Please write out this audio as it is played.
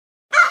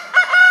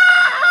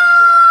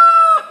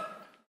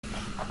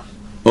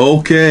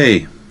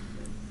Okay,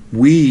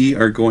 we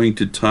are going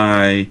to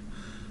tie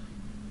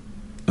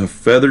a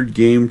feathered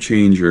game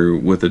changer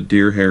with a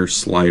deer hair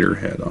slider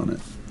head on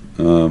it.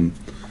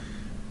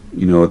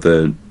 You know, with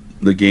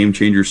the game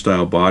changer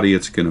style body,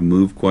 it's going to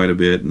move quite a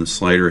bit, and the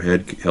slider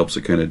head helps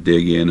it kind of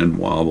dig in and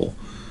wobble.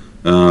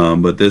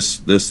 But this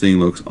thing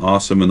looks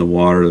awesome in the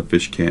water. The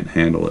fish can't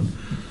handle it.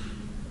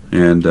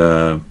 And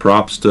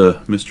props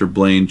to Mr.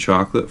 Blaine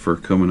Chocklett for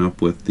coming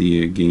up with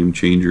the game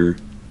changer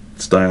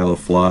style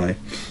of fly.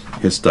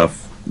 His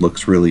stuff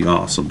looks really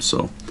awesome.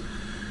 So,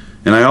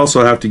 and I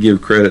also have to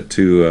give credit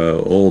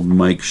to old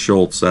Mike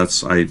Schultz.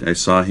 I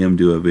saw him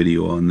do a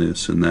video on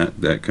this, and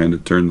that kind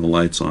of turned the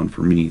lights on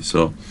for me.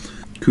 So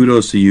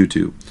kudos to you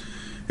two.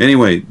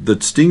 Anyway,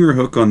 the stinger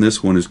hook on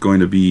this one is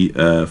going to be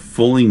a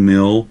Fulling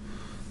Mill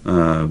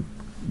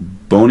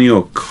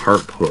Bonio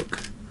carp hook.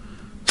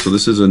 So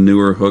this is a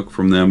newer hook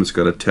from them. It's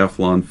got a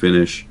Teflon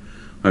finish.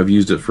 I've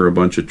used it for a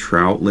bunch of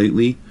trout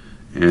lately,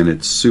 and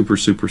it's super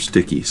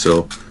sticky.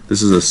 So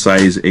this is a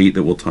size 8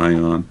 that we'll tie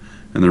on,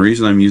 and the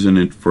reason I'm using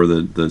it for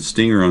the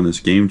stinger on this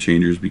game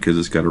changer is because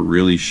it's got a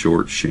really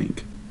short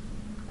shank.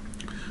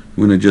 I'm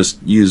going to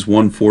just use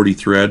 140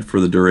 thread for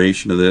the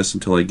duration of this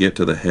until I get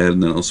to the head,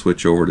 and then I'll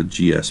switch over to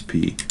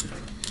GSP.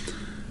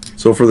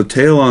 So for the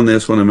tail on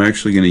this one, I'm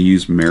actually going to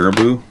use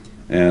marabou,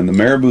 and the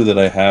marabou that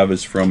I have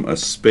is from a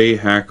Spay,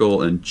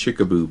 Hackle, and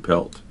Chickaboo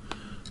pelt.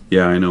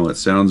 Yeah, I know, it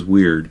sounds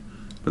weird,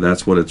 but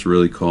that's what it's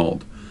really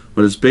called.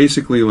 But it's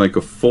basically like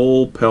a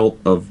full pelt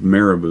of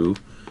marabou.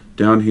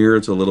 Down here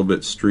it's a little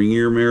bit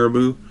stringier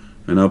marabou,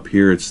 and up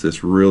here it's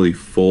this really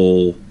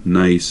full,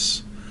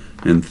 nice,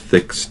 and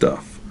thick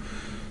stuff.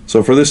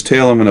 So for this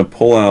tail, I'm going to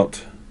pull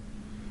out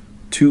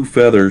 2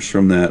 feathers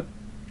from that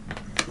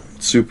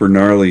super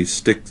gnarly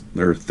stick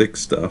or thick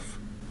stuff.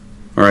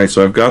 Alright,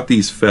 so I've got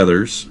these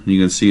feathers. You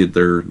can see it,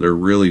 they're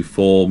really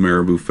full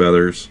marabou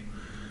feathers.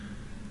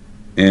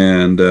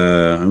 And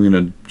I'm going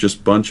to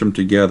just bunch them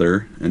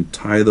together and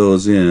tie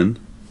those in,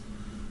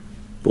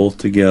 both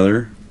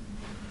together.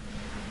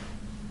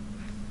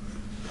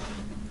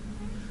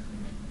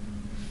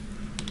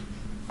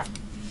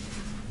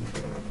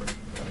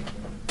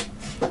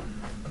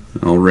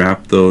 I'll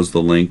wrap those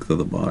the length of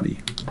the body.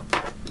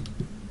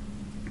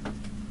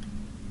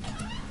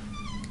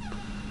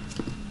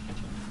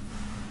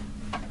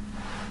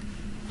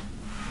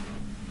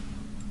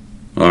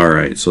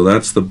 Alright, so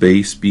that's the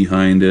base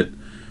behind it.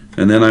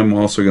 And then I'm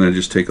also going to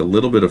just take a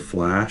little bit of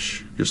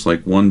flash, just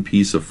like one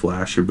piece of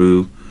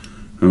Flashabou.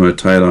 I'm going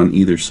to tie it on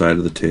either side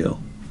of the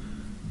tail.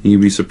 You'd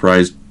be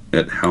surprised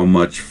at how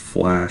much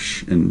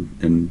flash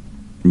and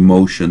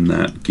motion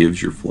that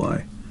gives your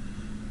fly.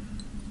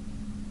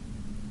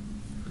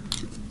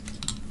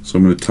 So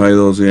I'm going to tie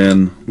those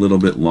in a little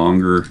bit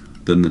longer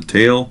than the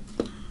tail.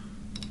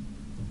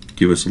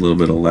 Give us a little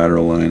bit of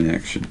lateral line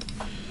action.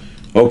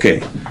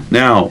 Okay,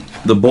 now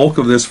the bulk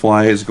of this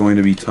fly is going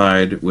to be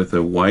tied with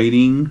a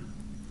whiting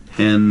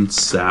hen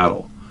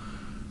saddle.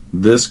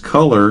 This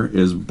color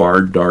is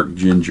barred dark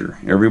ginger.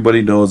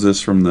 Everybody knows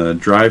this from the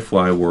dry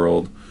fly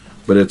world,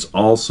 but it's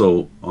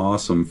also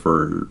awesome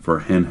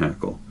for hen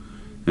hackle.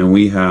 And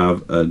we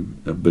have a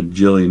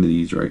bajillion of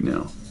these right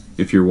now,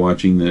 if you're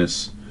watching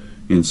this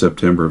in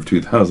September of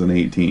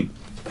 2018.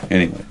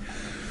 Anyway,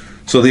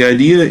 so the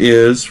idea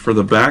is for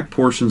the back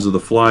portions of the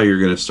fly, you're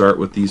going to start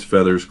with these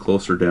feathers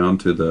closer down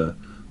to the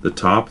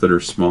top that are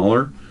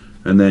smaller,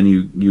 and then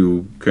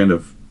you kind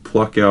of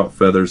pluck out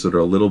feathers that are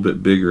a little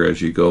bit bigger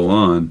as you go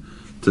on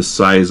to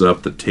size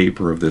up the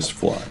taper of this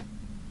fly.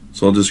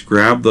 So I'll just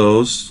grab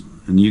those,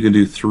 and you can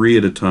do 3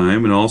 at a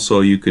time, and also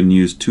you can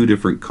use 2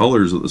 different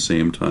colors at the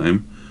same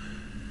time.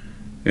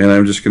 And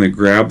I'm just going to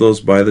grab those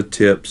by the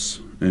tips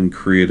and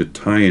create a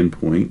tie-in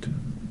point.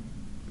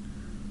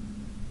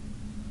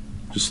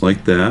 Just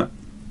like that.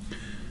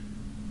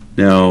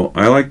 Now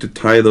I like to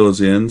tie those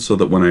in so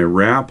that when I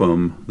wrap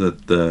them,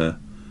 that the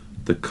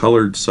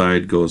colored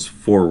side goes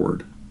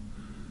forward.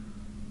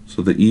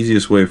 So the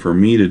easiest way for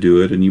me to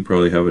do it, and you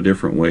probably have a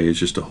different way, is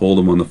just to hold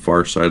them on the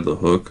far side of the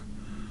hook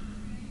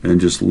and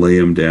just lay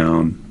them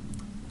down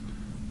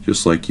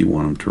just like you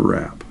want them to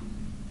wrap.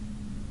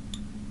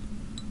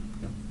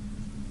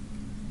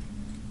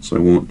 So I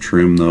won't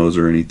trim those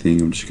or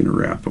anything, I'm just going to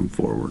wrap them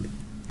forward.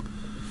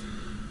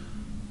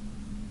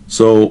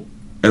 So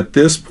at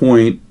this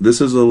point,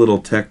 this is a little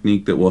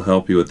technique that will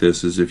help you with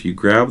this, is if you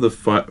grab the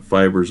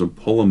fibers and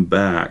pull them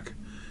back,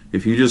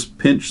 if you just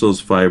pinch those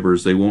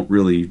fibers, they won't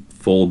really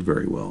fold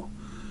very well.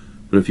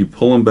 But if you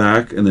pull them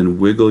back and then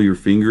wiggle your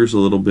fingers a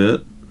little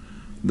bit,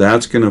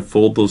 that's going to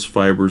fold those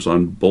fibers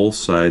on both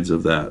sides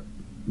of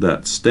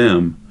that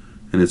stem,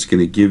 and it's going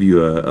to give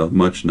you a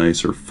much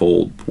nicer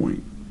fold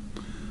point.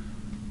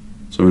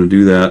 So I'm going to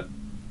do that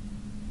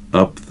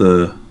up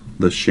the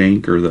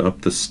shank, or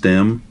up the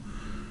stem,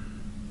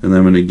 and then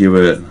I'm going to give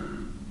it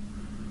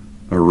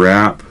a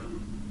wrap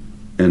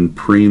and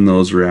preen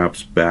those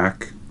wraps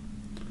back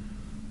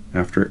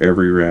after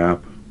every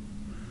wrap,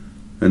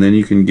 and then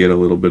you can get a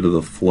little bit of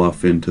the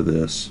fluff into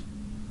this,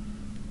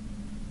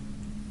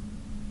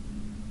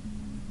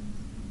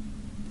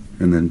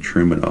 and then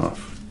trim it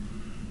off.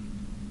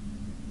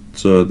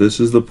 So this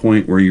is the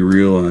point where you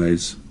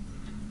realize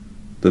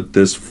that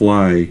this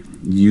fly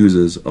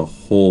uses a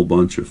whole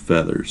bunch of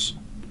feathers.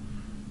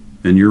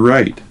 And you're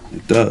right,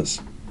 it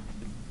does.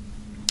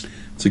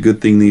 It's a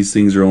good thing these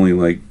things are only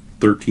like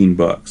 13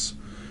 bucks.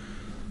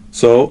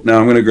 So now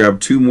I'm going to grab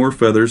 2 more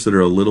feathers that are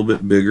a little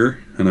bit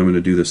bigger, and I'm going to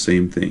do the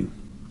same thing.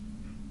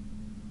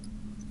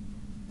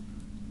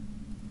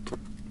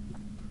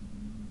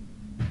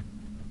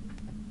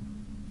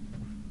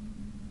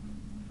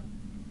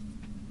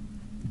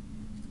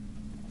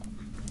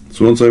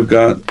 So once I've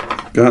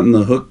gotten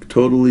the hook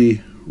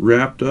totally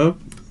wrapped up,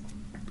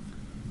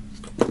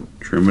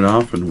 trim it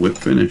off and whip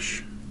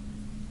finish.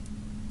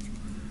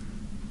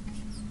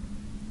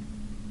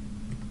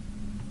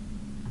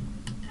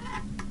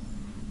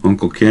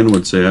 Uncle Ken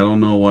would say, I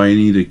don't know why you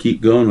need to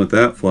keep going with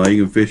that fly.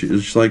 You can fish it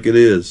just like it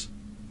is.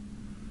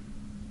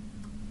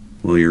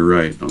 Well, you're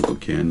right, Uncle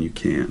Ken, you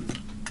can.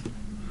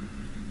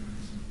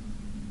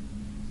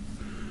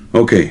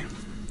 Okay,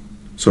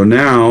 so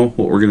now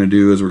what we're going to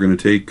do is we're going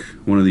to take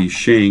one of these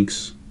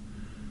shanks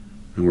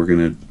and we're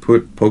going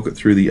to poke it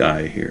through the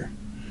eye here.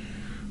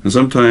 And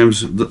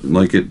sometimes,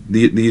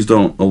 these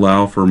don't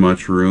allow for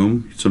much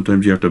room.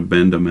 Sometimes you have to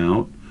bend them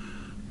out.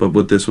 But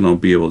with this one, I'll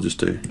be able just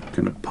to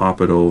kind of pop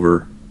it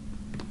over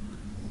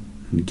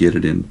and get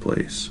it in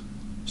place.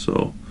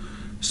 So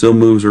still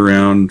moves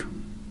around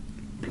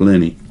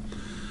plenty.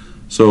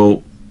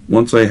 So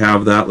once I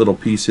have that little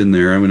piece in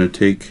there, I'm going to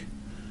take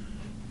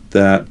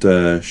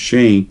that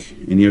shank,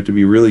 and you have to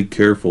be really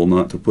careful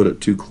not to put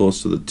it too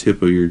close to the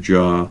tip of your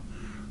jaw,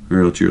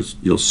 or else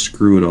you'll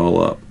screw it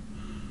all up.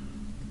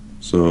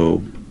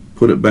 So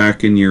put it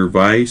back in your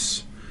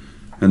vise,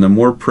 and the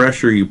more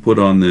pressure you put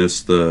on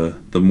this, the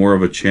more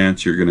of a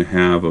chance you're going to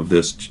have of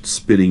this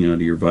spitting out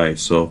of your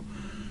vise. So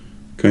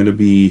kind of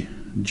be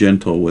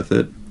gentle with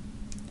it.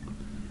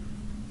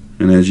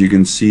 And as you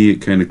can see, it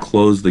kind of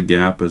closed the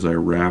gap as I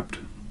wrapped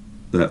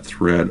that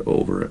thread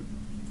over it.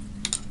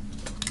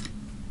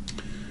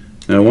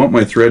 Now I want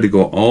my thread to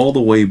go all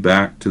the way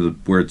back to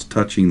where it's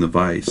touching the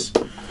vise.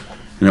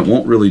 And it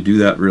won't really do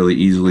that really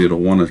easily. It'll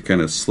want to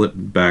kind of slip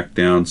back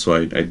down, so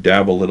I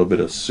dab a little bit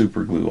of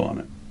super glue on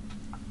it.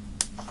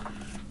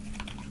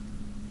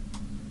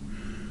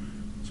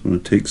 So I'm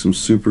going to take some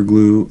super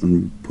glue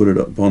and put it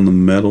up on the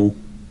metal.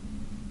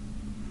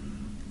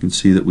 You can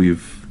see that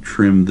we've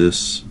trimmed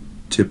this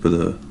tip of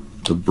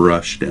the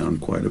brush down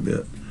quite a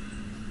bit.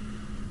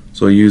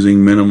 So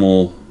using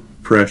minimal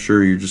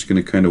pressure, you're just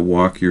going to kind of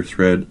walk your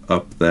thread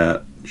up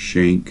that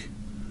shank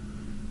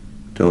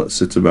until it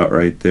sits about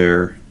right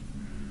there.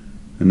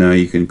 And now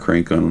you can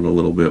crank on it a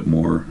little bit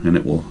more and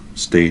it will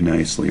stay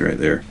nicely right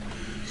there.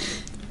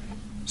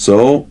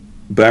 So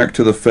back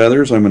to the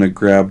feathers, I'm going to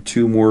grab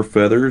 2 more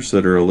feathers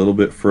that are a little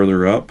bit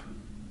further up.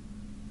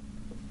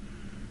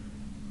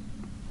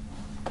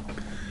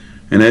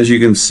 And as you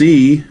can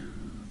see,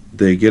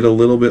 they get a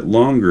little bit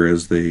longer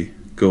as they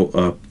go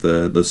up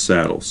the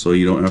saddle, so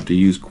you don't have to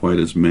use quite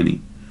as many.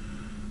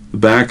 The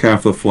back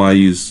half of the fly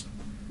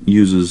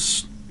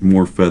uses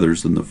more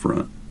feathers than the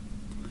front.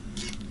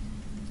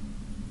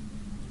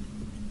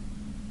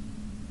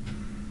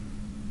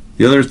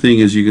 The other thing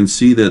is you can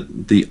see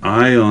that the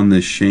eye on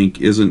this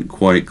shank isn't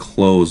quite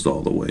closed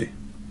all the way.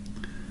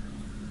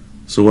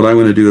 So what I'm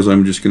going to do is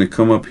I'm just going to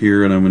come up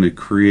here and I'm going to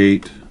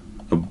create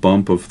a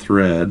bump of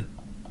thread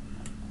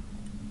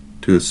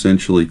to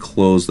essentially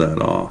close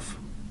that off.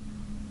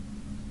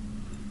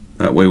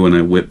 That way when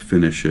I whip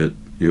finish it,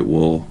 it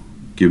will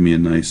give me a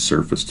nice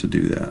surface to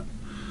do that.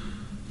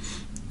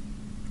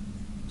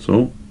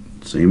 So,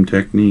 same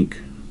technique,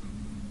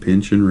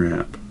 pinch and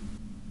wrap.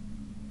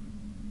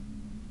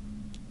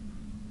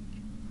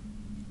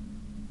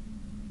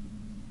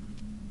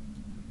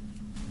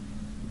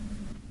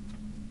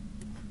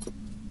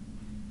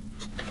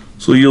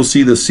 So you'll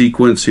see the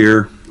sequence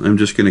here. I'm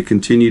just going to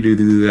continue to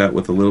do that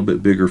with a little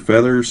bit bigger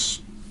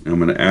feathers. I'm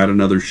going to add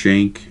another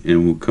shank,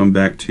 and we'll come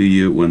back to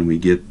you when we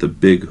get the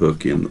big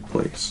hook in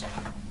place.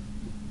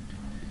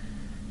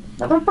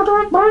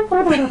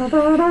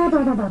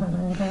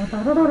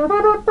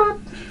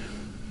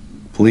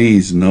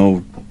 Please,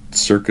 no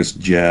circus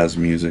jazz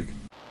music.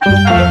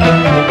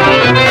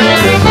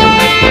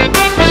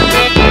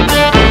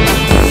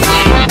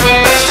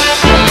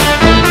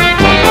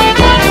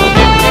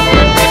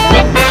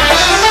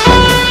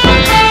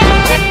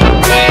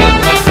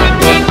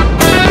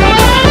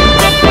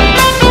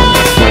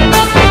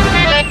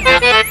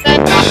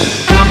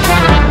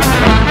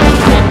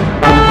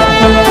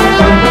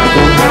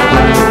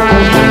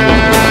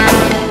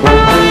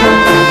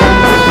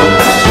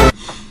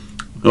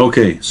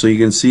 Okay, so you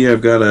can see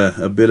I've got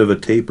a bit of a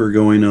taper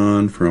going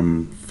on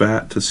from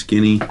fat to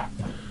skinny,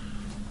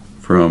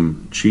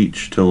 from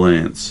Cheech to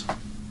Lance.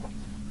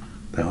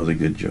 That was a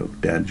good joke,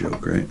 dad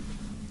joke, right?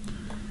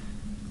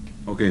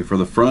 Okay, for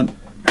the front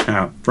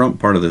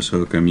part of this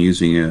hook, I'm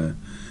using a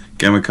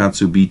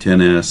Gamakatsu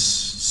B10S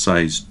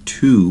size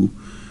 2,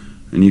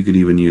 and you could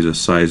even use a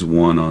size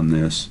 1 on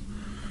this.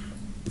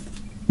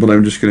 But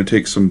I'm just going to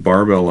take some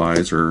barbell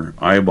eyes, or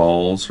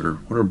eyeballs, or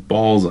what are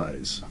balls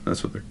eyes?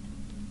 That's what they're.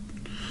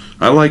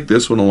 I like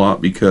this one a lot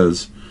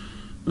because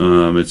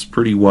it's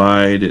pretty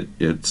wide.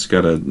 It's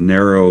got a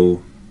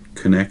narrow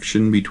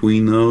connection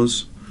between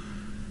those,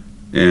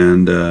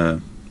 and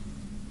I'll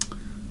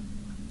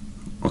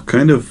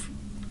kind of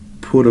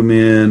put them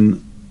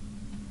in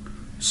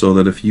so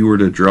that if you were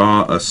to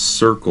draw a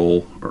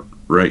circle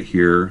right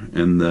here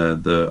and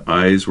the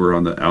eyes were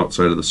on the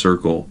outside of the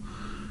circle,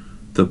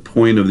 the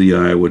point of the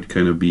eye would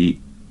kind of be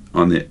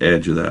on the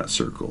edge of that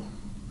circle,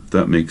 if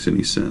that makes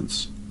any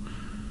sense.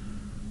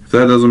 If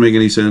that doesn't make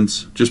any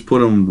sense, just put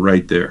them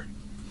right there.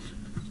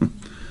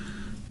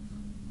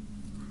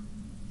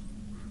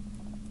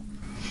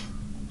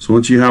 So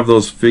once you have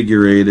those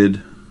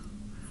figurated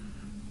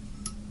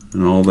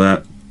and all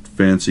that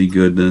fancy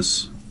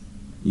goodness,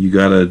 you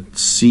gotta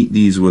seat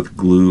these with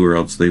glue or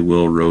else they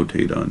will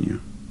rotate on you.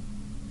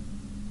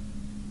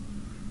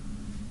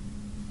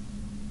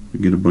 You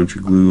get a bunch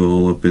of glue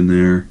all up in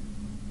there.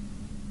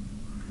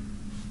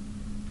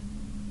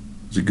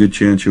 There's a good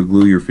chance you'll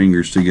glue your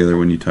fingers together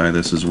when you tie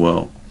this as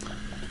well.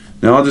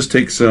 Now I'll just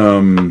take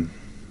some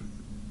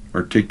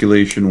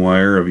articulation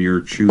wire of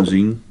your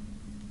choosing,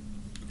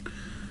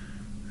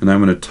 and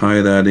I'm going to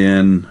tie that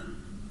in.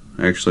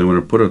 Actually, I'm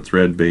going to put a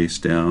thread base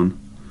down.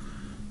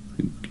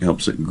 It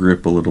helps it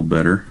grip a little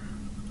better.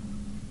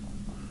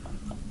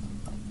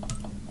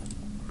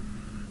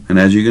 And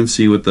as you can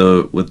see with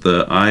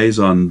the eyes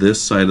on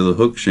this side of the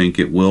hook shank,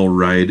 it will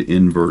ride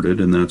inverted,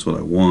 and that's what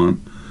I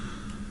want.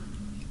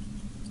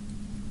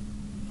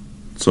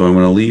 So I'm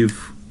going to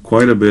leave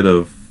quite a bit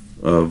of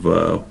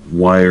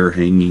wire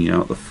hanging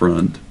out the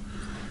front,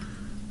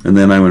 and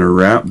then I'm going to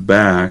wrap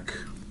back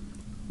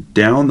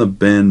down the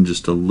bend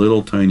just a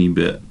little tiny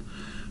bit.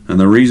 And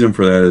the reason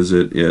for that is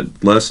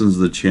it lessens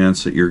the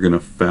chance that you're going to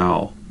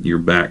foul your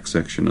back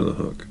section of the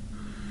hook.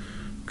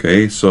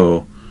 Okay,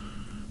 so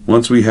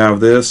once we have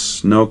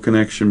this, no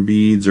connection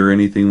beads or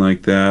anything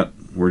like that,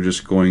 we're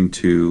just going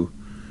to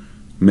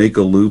make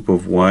a loop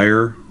of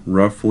wire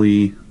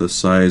roughly the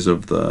size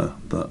of the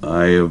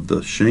eye of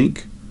the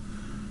shank,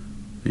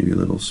 maybe a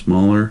little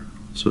smaller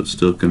so it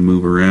still can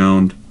move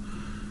around,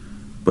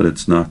 but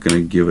it's not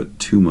going to give it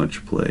too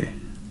much play.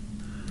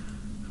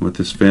 With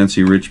this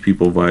fancy rich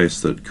people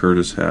vise that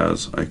Curtis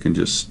has, I can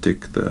just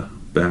stick the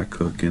back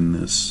hook in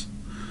this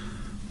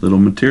little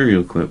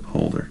material clip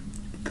holder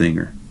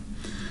thinger.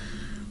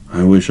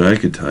 I wish I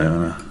could tie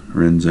on a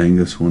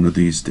Renzangus one of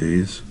these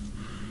days.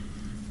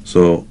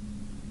 So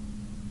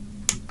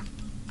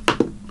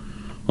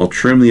I'll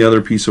trim the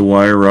other piece of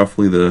wire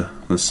roughly the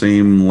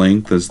same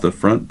length as the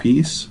front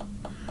piece,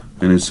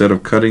 and instead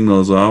of cutting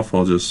those off,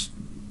 I'll just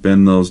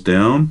bend those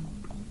down.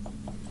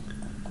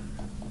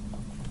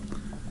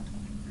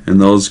 And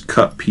those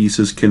cut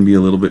pieces can be a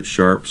little bit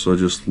sharp, so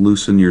just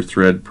loosen your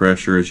thread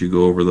pressure as you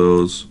go over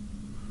those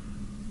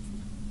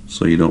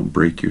so you don't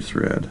break your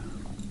thread.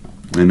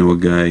 I know a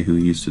guy who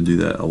used to do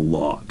that a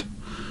lot.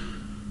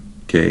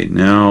 Okay,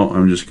 now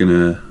I'm just going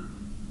to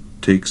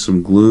take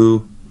some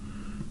glue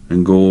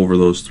and go over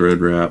those thread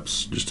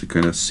wraps just to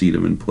kind of seat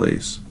them in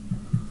place.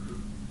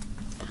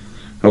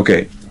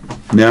 Okay,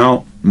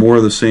 now more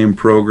of the same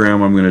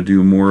program. I'm going to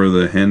do more of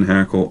the hen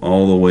hackle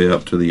all the way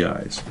up to the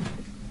eyes.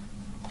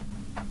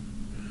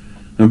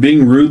 I'm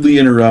being rudely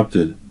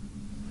interrupted.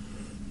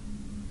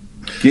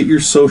 Get your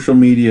social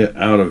media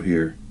out of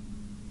here.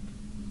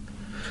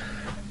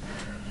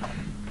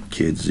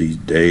 Kids these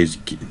days,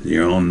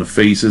 they're on the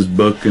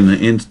Facebook and the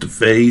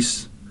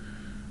Instaface.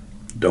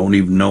 Don't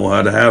even know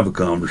how to have a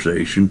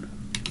conversation.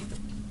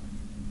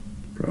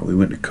 Probably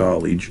went to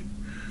college.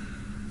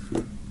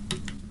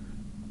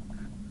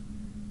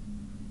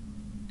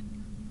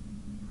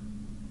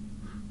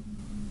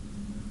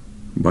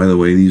 By the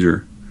way, these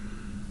are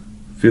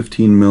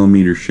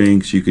 15mm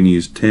shanks. You can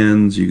use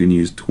 10s, you can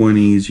use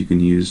 20s, you can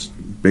use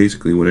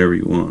basically whatever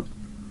you want.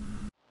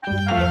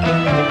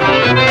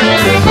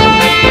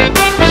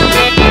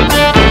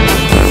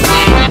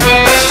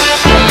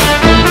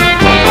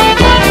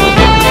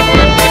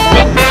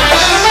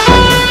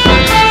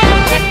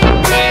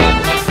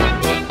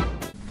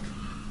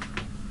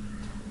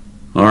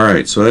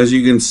 Alright, so as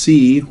you can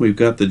see, we've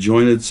got the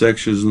jointed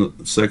sections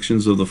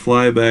of the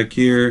fly back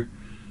here.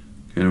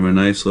 Kind of a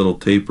nice little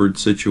tapered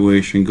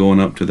situation going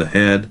up to the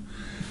head.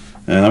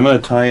 And I'm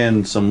going to tie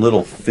in some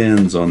little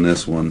fins on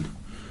this one.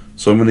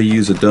 So I'm going to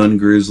use a Dun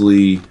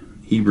Grizzly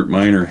Hebert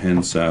Minor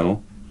hen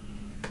saddle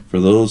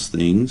for those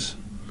things.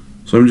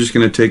 So I'm just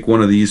going to take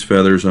one of these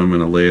feathers, I'm going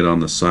to lay it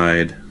on the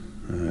side,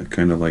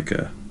 kind of like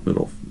a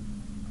little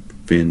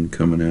fin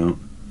coming out.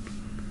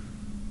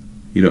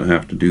 You don't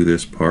have to do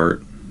this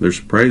part. They're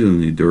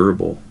surprisingly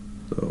durable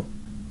though.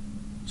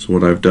 So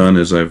what I've done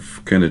is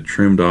I've kind of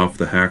trimmed off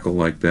the hackle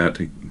like that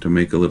to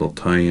make a little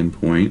tie-in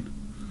point,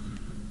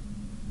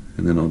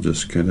 and then I'll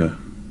just kind of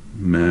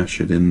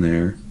mash it in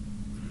there.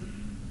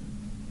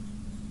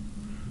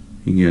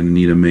 You're going to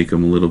need to make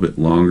them a little bit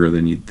longer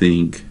than you'd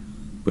think,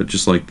 but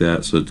just like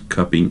that, so it's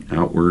cupping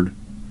outward.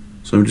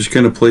 So I'm just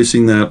kind of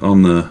placing that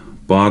on the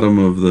bottom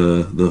of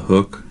the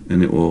hook,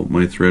 and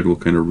my thread will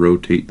kind of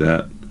rotate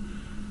that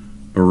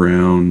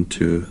around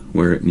to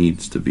where it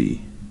needs to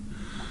be.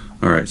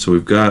 Alright, so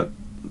we've got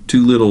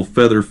two little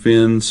feather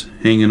fins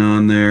hanging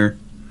on there.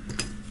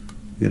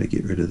 Gotta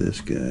get rid of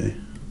this guy.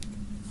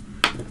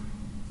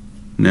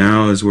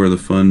 Now is where the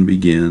fun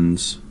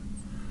begins.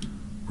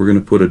 We're going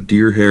to put a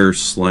deer hair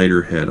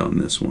slider head on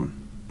this one.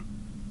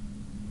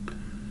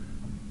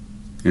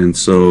 And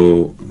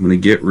so I'm going to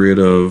get rid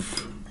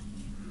of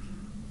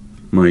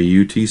my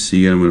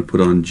UTC and I'm going to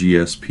put on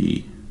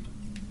GSP.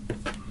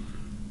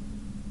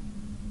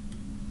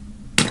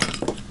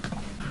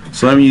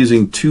 So I'm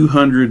using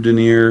 200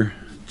 denier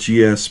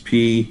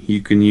GSP.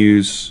 You can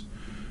use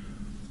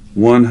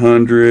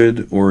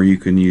 100 or you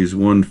can use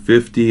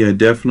 150. I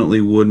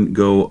definitely wouldn't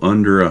go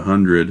under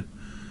 100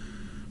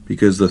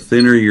 because the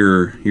thinner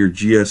your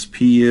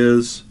GSP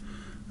is,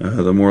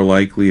 the more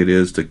likely it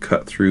is to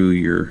cut through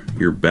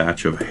your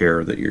batch of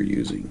hair that you're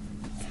using.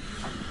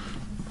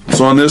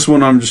 So on this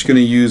one I'm just going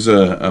to use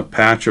a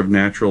patch of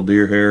natural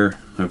deer hair.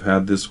 I've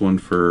had this one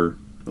for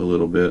a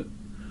little bit.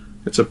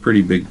 It's a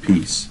pretty big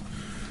piece.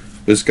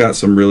 It's got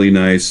some really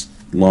nice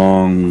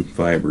long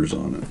fibers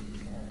on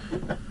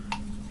it.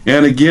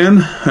 And again,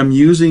 I'm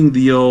using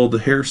the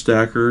old hair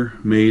stacker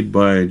made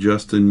by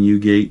Justin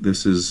Ugate.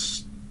 This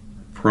is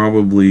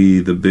probably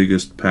the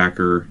biggest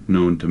packer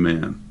known to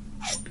man.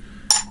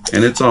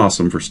 And it's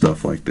awesome for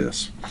stuff like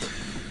this.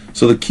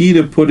 So the key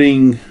to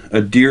putting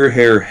a deer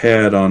hair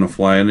head on a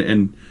fly,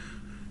 and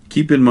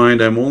keep in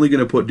mind I'm only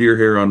going to put deer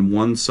hair on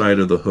one side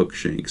of the hook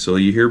shank. So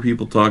you hear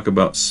people talk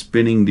about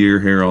spinning deer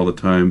hair all the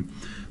time.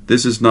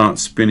 This is not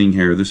spinning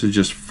hair, this is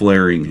just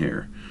flaring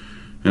hair.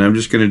 And I'm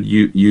just going to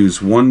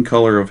use one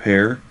color of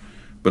hair,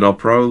 but I'll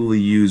probably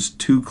use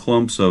 2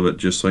 clumps of it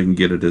just so I can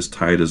get it as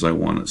tight as I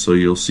want it. So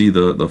you'll see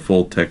the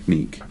full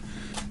technique.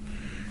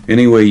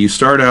 Anyway, you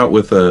start out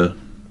with a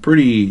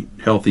pretty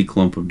healthy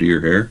clump of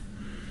deer hair,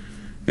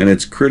 and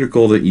it's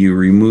critical that you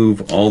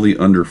remove all the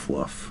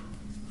underfluff.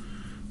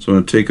 So I'm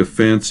going to take a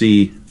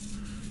fancy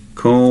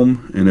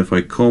comb, and if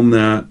I comb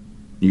that,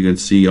 you can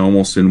see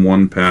almost in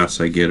one pass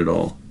I get it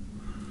all.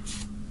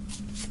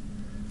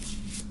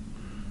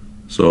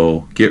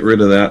 So get rid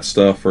of that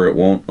stuff or it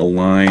won't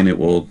align, it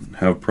will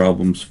have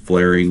problems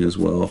flaring as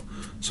well.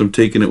 So I'm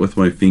taking it with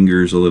my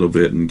fingers a little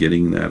bit and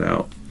getting that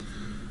out.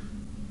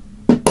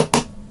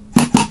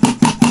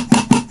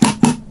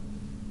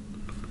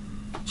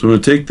 So I'm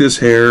going to take this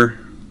hair,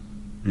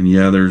 and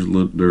yeah, there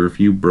are a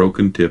few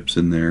broken tips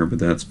in there, but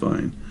that's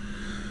fine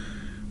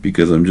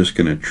because I'm just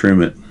going to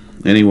trim it.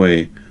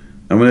 Anyway,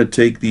 I'm going to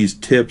take these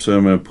tips and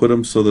I'm going to put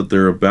them so that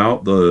they're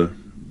about to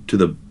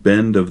the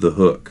bend of the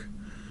hook.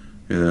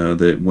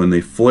 That when they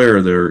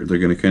flare, they're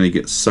going to kind of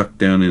get sucked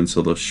down in,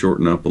 so they'll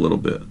shorten up a little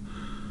bit.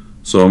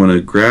 So I'm going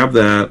to grab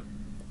that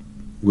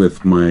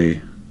with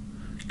my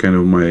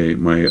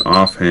my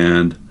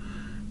offhand.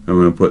 I'm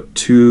going to put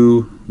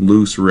 2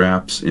 loose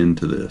wraps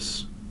into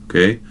this.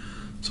 Okay,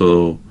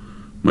 so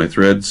my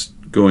thread's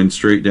going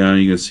straight down.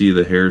 You can see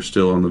the hair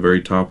still on the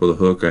very top of the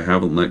hook. I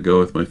haven't let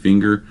go with my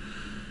finger.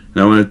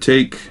 Now I'm going to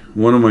take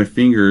one of my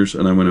fingers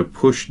and I'm going to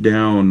push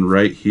down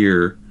right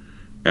here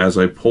as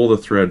I pull the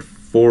thread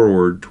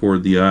forward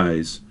toward the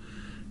eyes.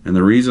 And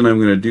the reason I'm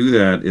going to do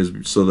that is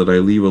so that I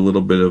leave a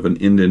little bit of an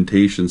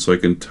indentation so I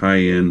can tie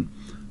in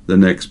the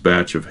next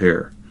batch of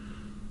hair.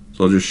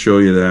 So I'll just show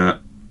you that.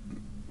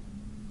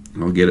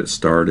 I'll get it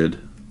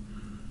started.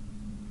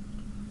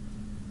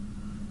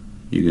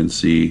 You can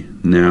see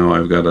now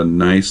I've got a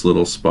nice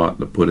little spot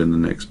to put in the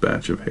next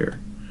batch of hair.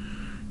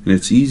 And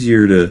it's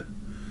easier to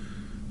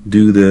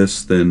do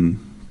this than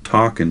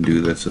talk and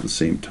do this at the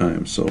same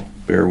time, so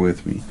bear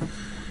with me.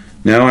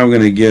 Now I'm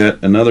going to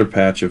get another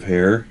patch of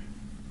hair.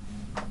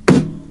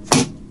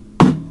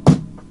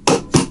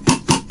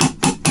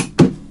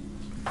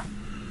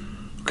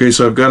 Okay,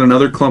 so I've got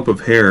another clump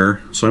of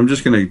hair, so I'm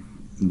just going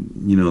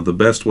to, the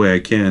best way I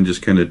can,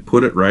 just kind of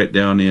put it right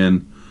down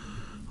in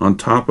on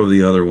top of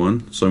the other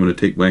one. So I'm going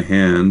to take my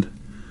hand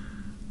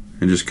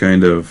and just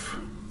kind of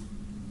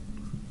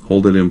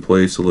hold it in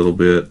place a little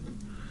bit.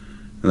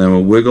 And I'm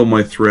going to wiggle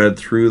my thread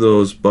through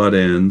those butt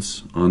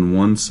ends on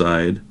one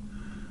side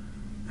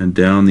and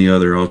down the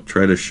other. I'll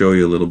try to show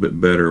you a little bit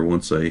better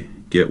once I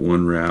get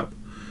one wrap.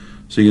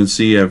 So you can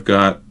see I've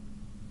got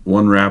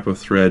one wrap of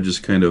thread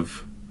just kind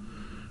of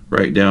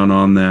right down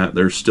on that.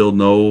 There's still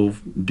no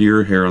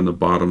deer hair on the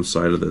bottom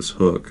side of this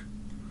hook.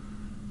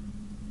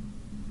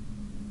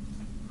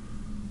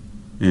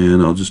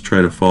 And I'll just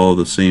try to follow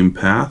the same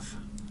path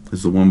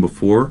as the one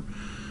before.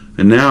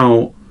 And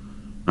now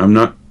I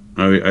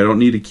don't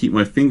need to keep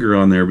my finger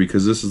on there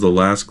because this is the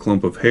last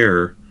clump of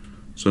hair.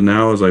 So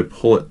now as I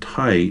pull it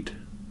tight,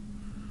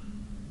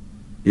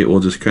 it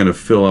will just kind of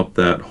fill up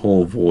that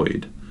whole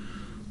void.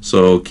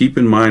 So keep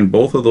in mind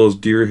both of those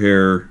deer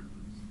hair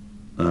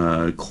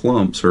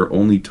clumps are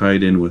only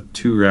tied in with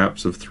 2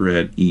 wraps of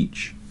thread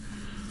each.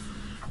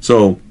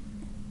 So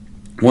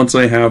once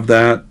I have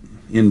that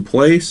in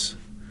place,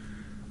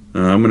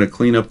 I'm going to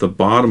clean up the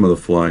bottom of the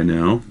fly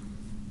now,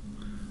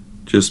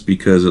 just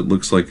because it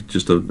looks like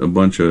just a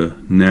bunch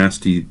of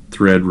nasty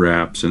thread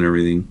wraps and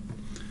everything.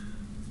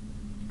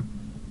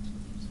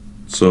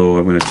 So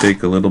I'm going to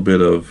take a little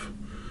bit of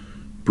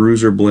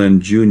Bruiser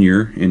Blend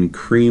Junior in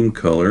cream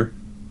color.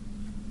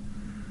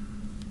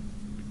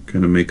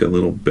 Kind of make a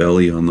little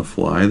belly on the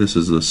fly. This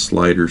is the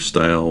slider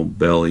style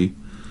belly.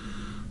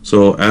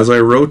 So as I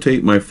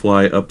rotate my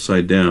fly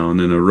upside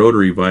down, and a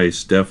rotary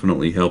vise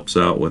definitely helps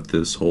out with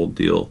this whole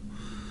deal,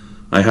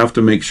 I have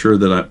to make sure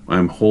that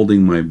I'm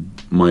holding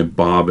my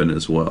bobbin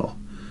as well,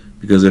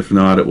 because if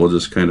not, it will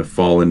just kind of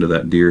fall into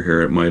that deer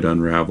hair. It might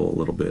unravel a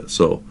little bit.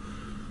 So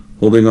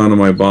holding onto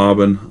my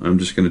bobbin, I'm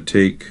just going to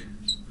take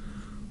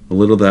a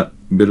little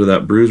bit of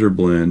that Bruiser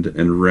Blend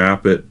and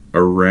wrap it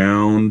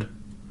around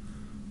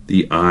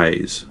the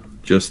eyes,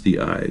 just the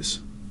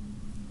eyes.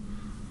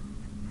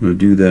 I'm going to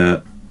do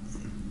that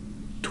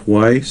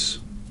twice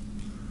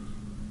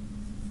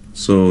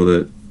so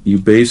that you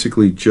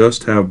basically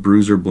just have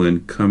Bruiser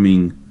Blend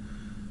coming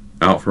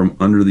out from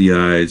under the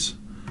eyes.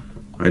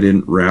 I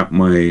didn't wrap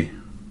my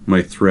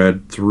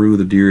thread through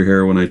the deer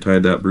hair when I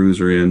tied that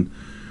bruiser in,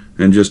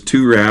 and just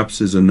 2 wraps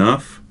is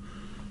enough.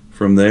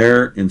 From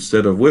there,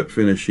 instead of whip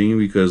finishing,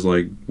 because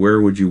like where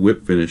would you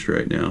whip finish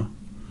right now,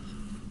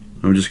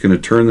 I'm just going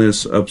to turn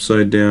this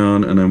upside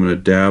down and I'm going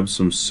to dab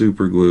some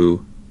super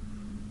glue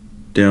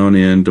down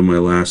into my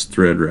last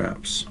thread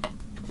wraps.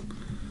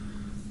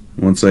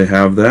 Once I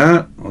have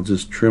that, I'll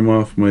just trim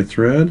off my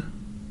thread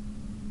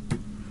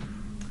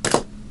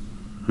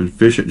and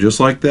fish it just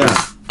like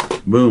that.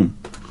 Boom.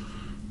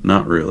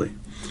 Not really.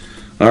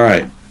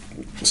 Alright,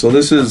 so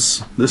this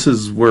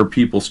is where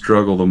people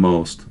struggle the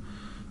most.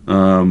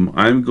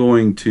 I'm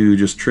going to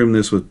just trim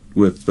this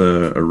with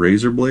a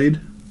razor blade.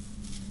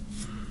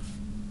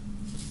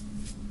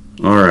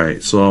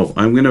 Alright, so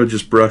I'm going to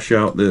just brush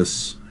out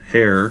this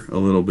hair a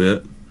little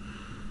bit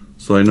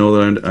so I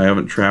know that I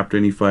haven't trapped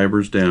any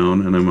fibers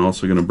down, and I'm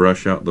also going to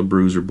brush out the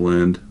Bruiser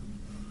Blend,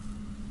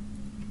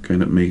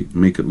 kind of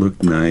make it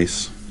look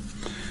nice.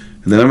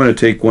 And then I'm going to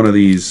take one of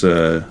these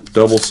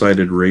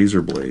double-sided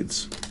razor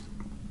blades,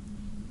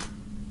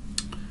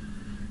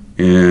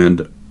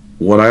 and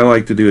what I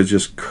like to do is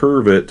just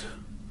curve it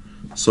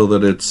so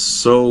that it's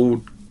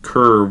so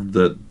curved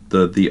that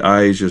the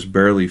eyes just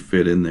barely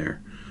fit in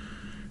there.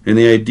 And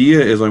the idea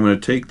is I'm going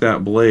to take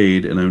that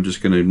blade and I'm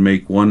just going to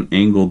make one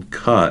angled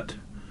cut,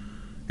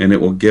 and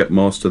it will get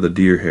most of the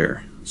deer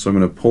hair. So I'm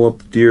going to pull up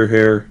the deer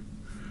hair,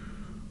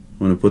 I'm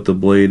going to put the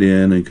blade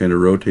in and kind of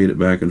rotate it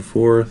back and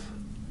forth,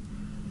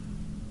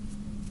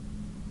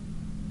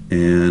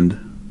 and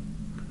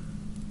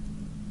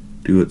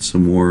do it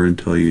some more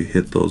until you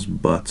hit those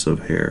butts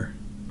of hair.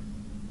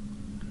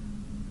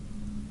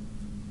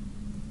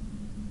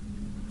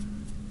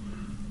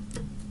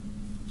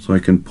 So I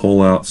can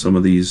pull out some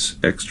of these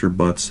extra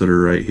butts that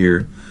are right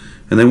here,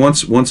 and then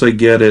once I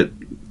get it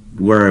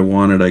where I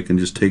want it, I can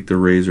just take the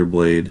razor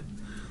blade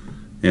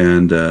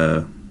and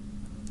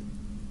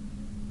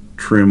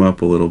trim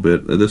up a little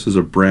bit. This is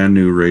a brand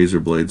new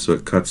razor blade, so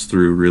it cuts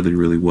through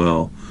really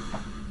well.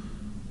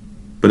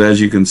 But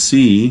as you can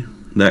see,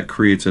 that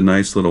creates a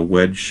nice little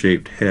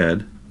wedge-shaped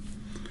head.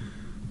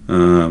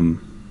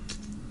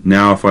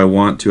 Now if I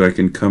want to, I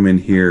can come in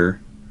here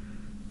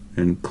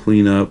and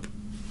clean up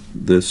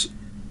this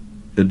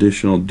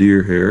additional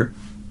deer hair,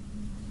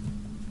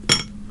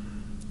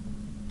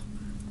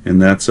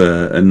 and that's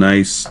a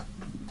nice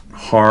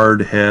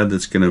hard head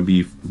that's going to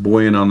be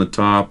buoyant on the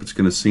top, it's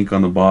going to sink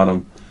on the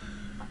bottom.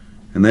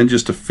 And then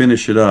just to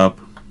finish it up,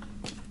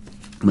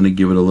 I'm going to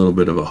give it a little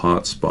bit of a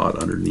hot spot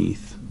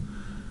underneath.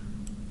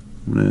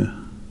 I'm going to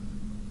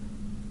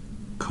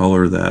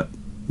color that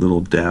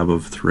little dab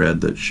of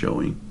thread that's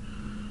showing.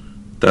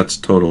 That's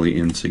totally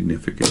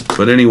insignificant,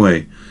 but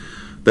anyway,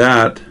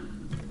 that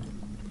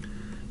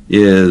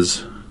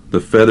is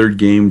the feathered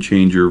game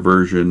changer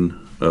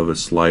version of a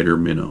slider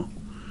minnow,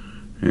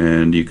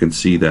 and you can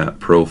see that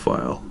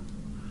profile.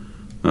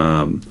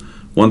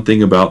 One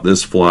thing about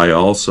this fly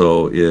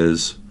also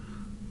is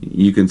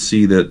you can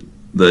see that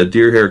the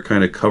deer hair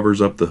kind of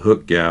covers up the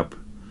hook gap,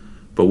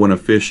 but when a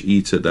fish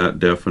eats it, that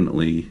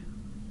definitely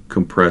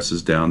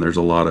compresses down. There's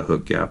a lot of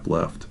hook gap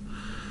left.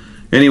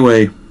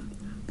 Anyway,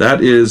 that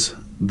is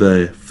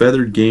the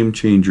feathered game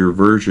changer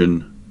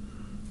version,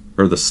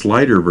 or the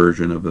slider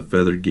version of the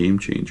feathered game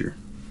changer.